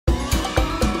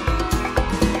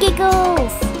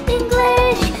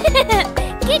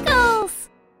Giggles!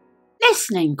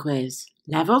 Listening quiz,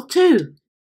 level 2.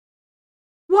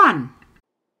 1.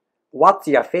 What's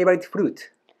your favorite fruit?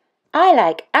 I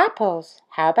like apples.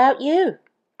 How about you?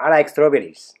 I like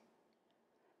strawberries.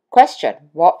 Question.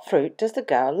 What fruit does the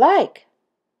girl like?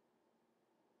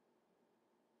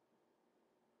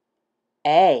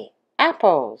 A.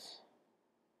 Apples.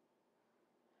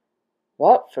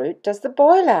 What fruit does the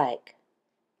boy like?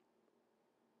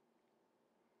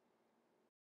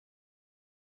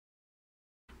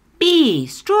 B.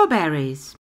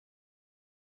 Strawberries.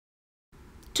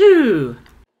 2.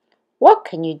 What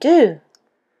can you do?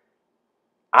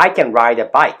 I can ride a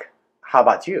bike. How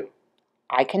about you?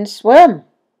 I can swim.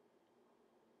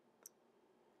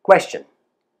 Question.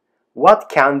 What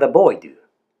can the boy do?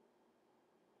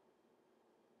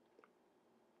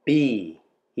 B.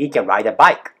 He can ride a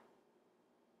bike.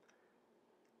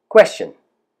 Question.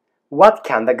 What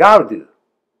can the girl do?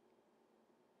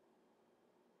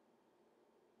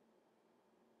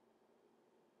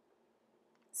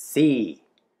 C.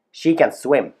 She can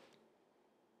swim.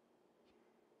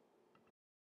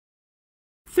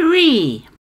 3.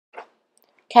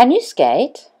 Can you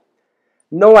skate?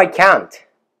 No, I can't.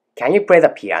 Can you play the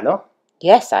piano?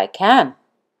 Yes, I can.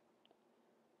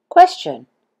 Question.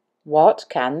 What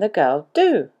can the girl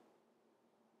do?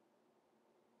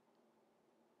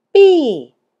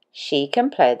 B. She can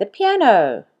play the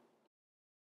piano.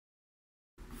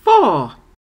 4.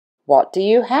 What do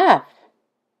you have?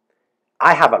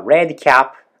 I have a red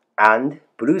cap and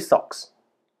blue socks.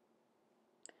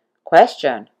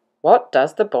 Question. What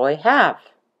does the boy have?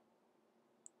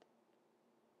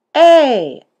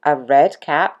 A. A red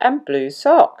cap and blue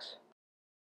socks.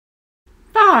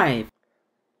 5.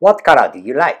 What color do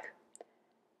you like?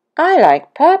 I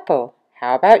like purple.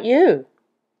 How about you?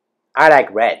 I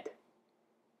like red.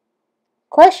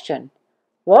 Question.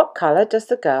 What color does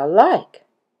the girl like?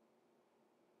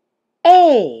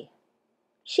 A.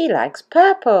 She likes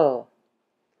purple.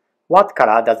 What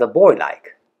color does the boy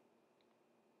like?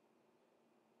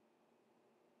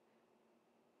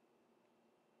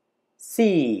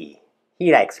 C.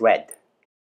 He likes red.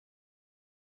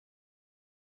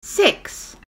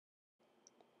 6.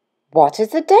 What is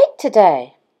the date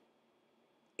today?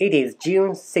 It is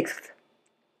June 6th.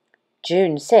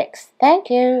 June 6th. Thank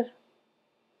you.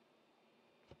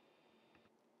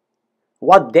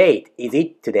 What date is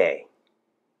it today?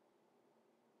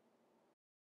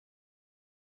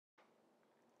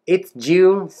 It's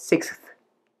June 6th.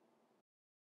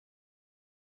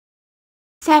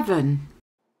 7.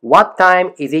 What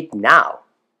time is it now?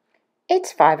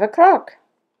 It's 5 o'clock.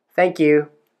 Thank you.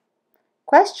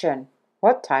 Question.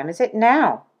 What time is it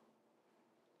now?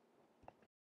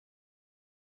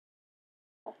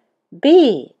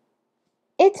 B.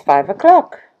 It's 5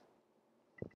 o'clock.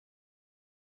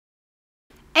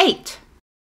 8.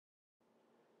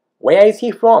 Where is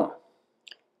he from?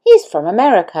 He's from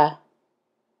America.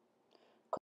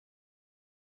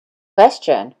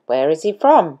 Question. Where is he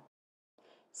from?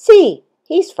 C.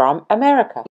 He's from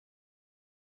America.